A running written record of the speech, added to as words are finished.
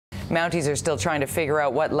Mounties are still trying to figure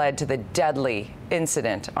out what led to the deadly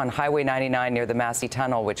incident on Highway 99 near the Massey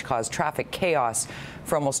Tunnel, which caused traffic chaos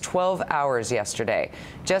for almost 12 hours yesterday.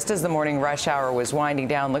 Just as the morning rush hour was winding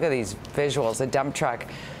down, look at these visuals. A dump truck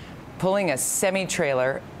pulling a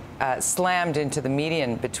semi-trailer slammed into the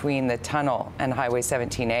median between the tunnel and Highway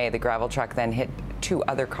 17A. The gravel truck then hit two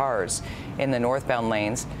other cars in the northbound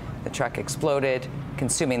lanes. The truck exploded,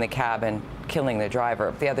 consuming the cab and killing the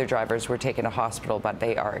driver. The other drivers were taken to hospital, but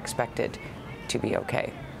they are expected to be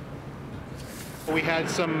okay. We had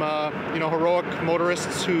some, heroic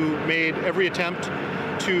motorists who made every attempt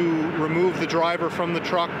to remove the driver from the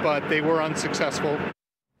truck, but they were unsuccessful.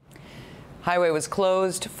 Highway was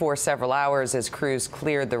closed for several hours as crews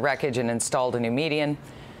cleared the wreckage and installed a new median.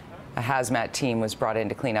 A hazmat team was brought in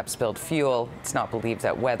to clean up spilled fuel. It's not believed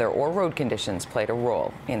that weather or road conditions played a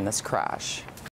role in this crash.